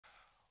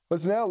Well,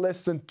 it's now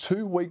less than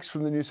 2 weeks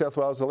from the New South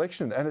Wales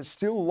election, and it's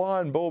still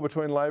line ball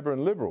between Labor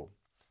and Liberal.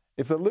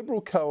 If the Liberal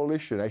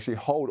coalition actually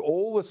hold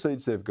all the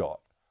seats they've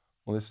got,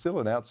 well, there's still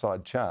an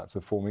outside chance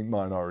of forming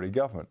minority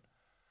government.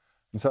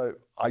 And so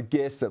I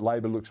guess that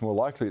Labor looks more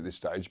likely at this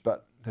stage,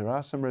 but there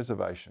are some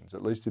reservations,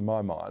 at least in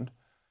my mind,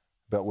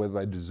 about whether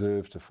they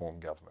deserve to form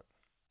government.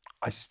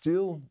 I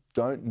still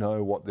don't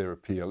know what their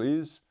appeal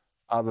is,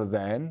 other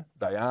than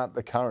they aren't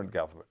the current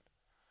government.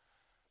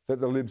 That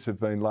the Libs have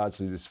been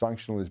largely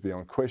dysfunctional is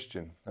beyond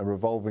question. A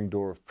revolving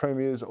door of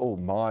premiers, all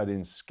mired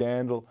in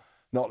scandal,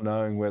 not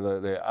knowing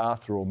whether they're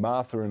Arthur or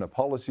Martha in a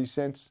policy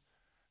sense.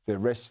 They're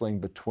wrestling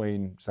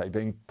between, say,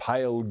 being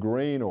pale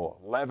green or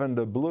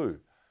lavender blue.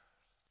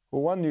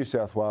 Well, one New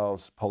South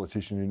Wales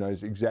politician who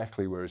knows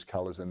exactly where his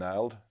colours are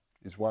nailed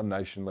is One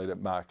Nation leader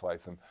Mark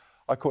Latham.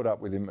 I caught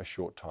up with him a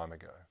short time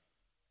ago.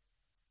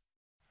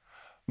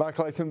 Mark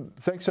Latham,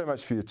 thanks so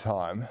much for your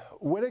time.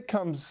 When it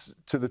comes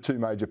to the two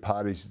major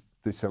parties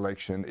this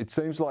election, it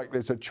seems like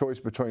there's a choice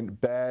between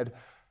bad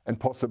and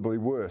possibly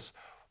worse.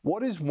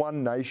 What is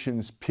One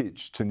Nation's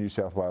pitch to New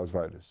South Wales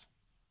voters?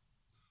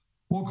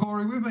 Well,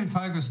 Cory, we've been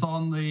focused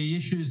on the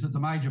issues that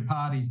the major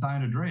parties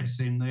don't address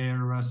in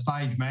their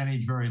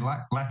stage-managed, very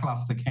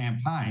lacklustre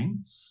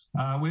campaign.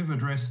 We've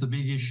addressed the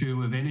big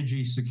issue of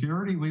energy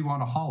security. We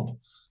want to halt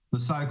the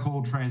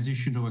so-called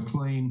transition to a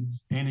clean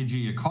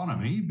energy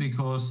economy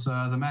because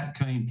the Matt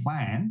Keane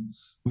plan,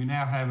 we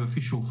now have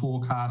official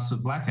forecasts of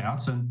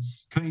blackouts, and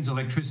Keane's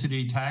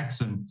electricity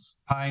tax and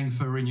paying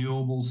for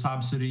renewable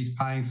subsidies,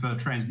 paying for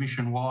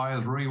transmission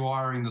wires,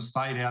 rewiring the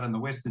state out in the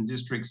Western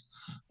districts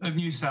of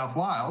New South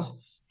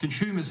Wales,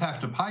 consumers have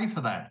to pay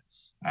for that.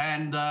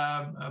 And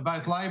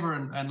both Labor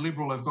and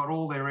Liberal have got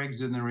all their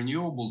eggs in the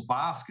renewables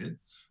basket.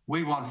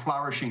 We want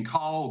flourishing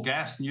coal,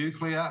 gas,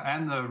 nuclear,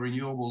 and the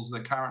renewables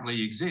that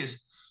currently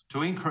exist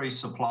to increase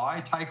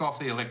supply, take off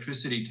the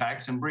electricity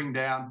tax and bring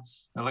down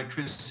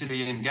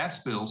electricity and gas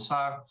bills.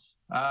 So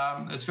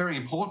it's very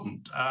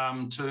important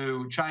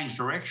to change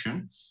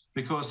direction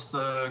because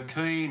the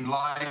Keane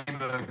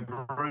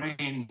Labor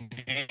green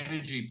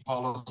energy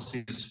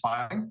policy is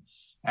failing.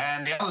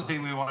 And the other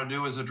thing we want to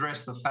do is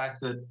address the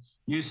fact that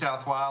New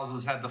South Wales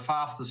has had the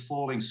fastest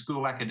falling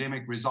school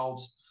academic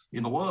results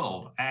in the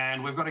world.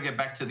 And we've got to get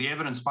back to the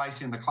evidence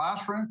base in the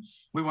classroom.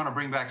 We want to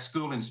bring back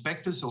school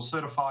inspectors who'll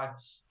certify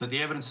that the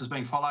evidence is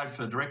being followed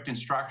for direct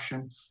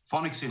instruction,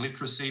 phonics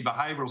illiteracy,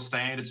 behavioural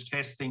standards,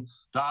 testing,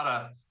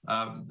 data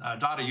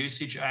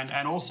usage,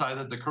 and also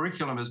that the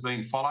curriculum is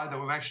being followed, that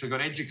we've actually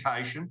got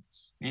education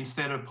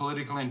instead of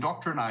political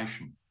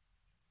indoctrination.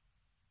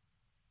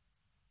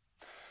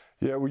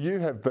 Yeah, well, you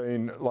have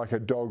been like a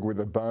dog with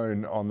a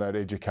bone on that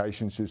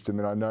education system,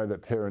 and I know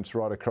that parents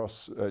right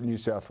across New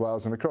South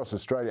Wales and across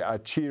Australia are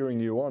cheering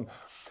you on.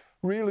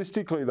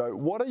 Realistically, though,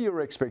 what are your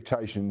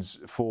expectations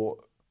for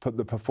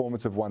the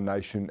performance of One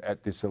Nation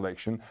at this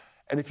election?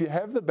 And if you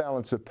have the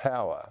balance of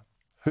power,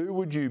 who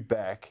would you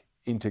back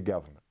into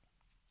government?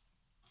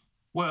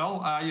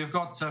 Well, you've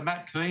got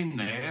Matt Keane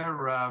there,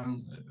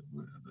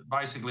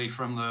 basically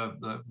from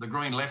the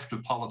green left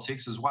of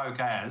politics, as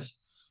woke as.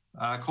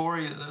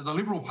 Cory, the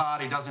Liberal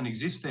Party doesn't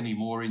exist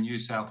anymore in New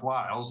South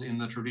Wales in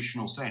the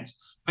traditional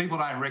sense. People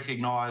don't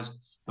recognise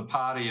the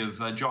party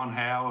of John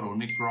Howard or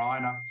Nick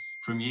Greiner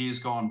from years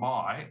gone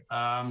by.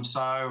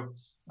 So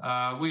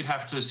we'd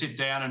have to sit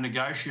down and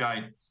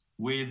negotiate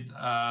with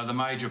the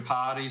major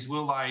parties.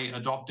 Will they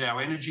adopt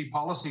our energy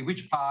policy?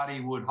 Which party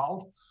would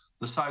halt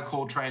the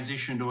so-called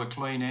transition to a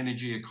clean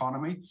energy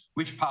economy?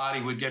 Which party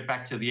would get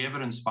back to the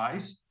evidence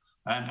base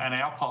and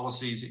our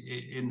policies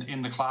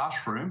in the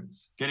classroom,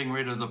 getting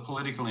rid of the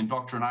political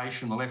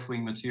indoctrination, the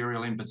left-wing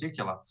material in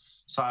particular?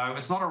 So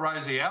it's not a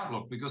rosy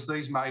outlook because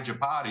these major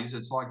parties,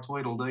 it's like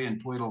Tweedledee and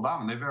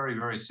Tweedledum, and they're very,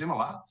 very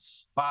similar.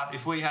 But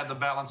if we had the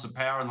balance of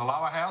power in the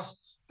lower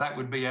house, that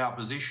would be our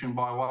position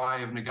by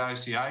way of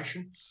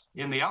negotiation.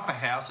 In the upper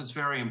house, it's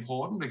very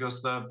important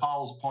because the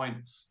polls point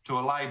to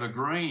a Labor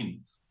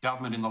Green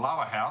government in the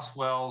lower house.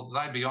 Well,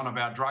 they'd be on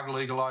about drug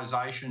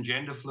legalisation,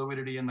 gender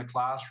fluidity in the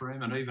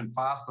classroom, and even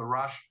faster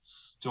rush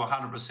to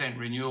 100%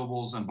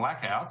 renewables and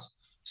blackouts.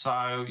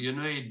 So you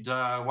need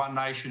One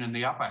Nation in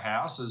the upper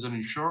house as an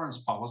insurance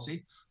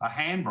policy, a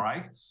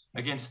handbrake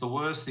against the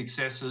worst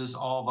excesses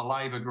of a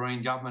Labor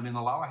Green government in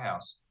the lower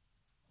house.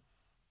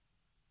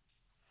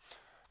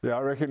 Yeah,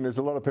 I reckon there's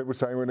a lot of people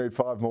saying we need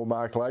 5 more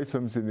Mark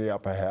Lathams in the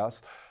upper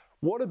house.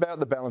 What about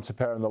the balance of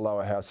power in the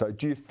lower house? So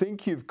do you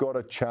think you've got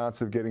a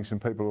chance of getting some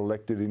people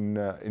elected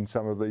in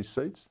some of these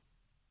seats?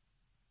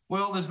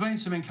 Well, there's been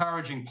some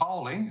encouraging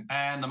polling,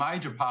 and the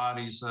major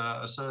parties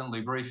are certainly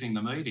briefing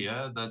the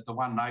media that the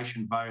One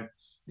Nation vote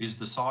is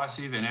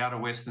decisive in outer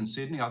Western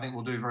Sydney. I think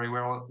we'll do very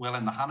well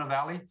in the Hunter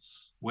Valley,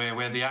 where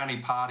we're the only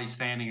party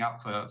standing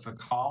up for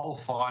coal,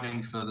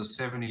 fighting for the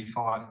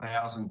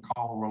 75,000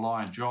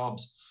 coal-reliant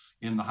jobs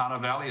in the Hunter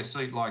Valley, a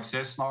seat like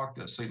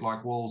Cessnock, a seat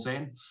like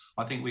Wallsend.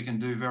 I think we can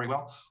do very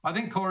well. I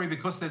think, Cory,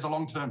 because there's a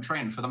long-term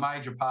trend for the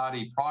major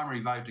party primary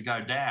vote to go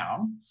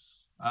down,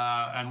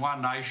 and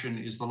One Nation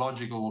is the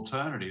logical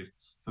alternative,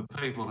 for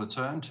people to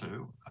turn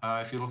to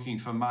if you're looking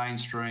for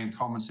mainstream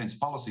common sense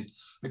policies.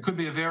 It could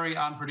be a very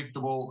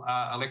unpredictable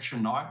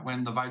election night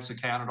when the votes are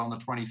counted on the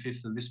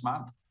 25th of this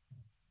month.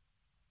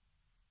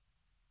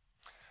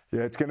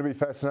 Yeah, it's going to be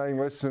fascinating.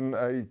 Less than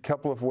a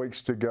couple of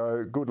weeks to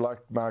go. Good luck,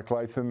 Mark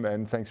Latham,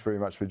 and thanks very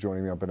much for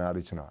joining me on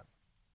Bernardi tonight.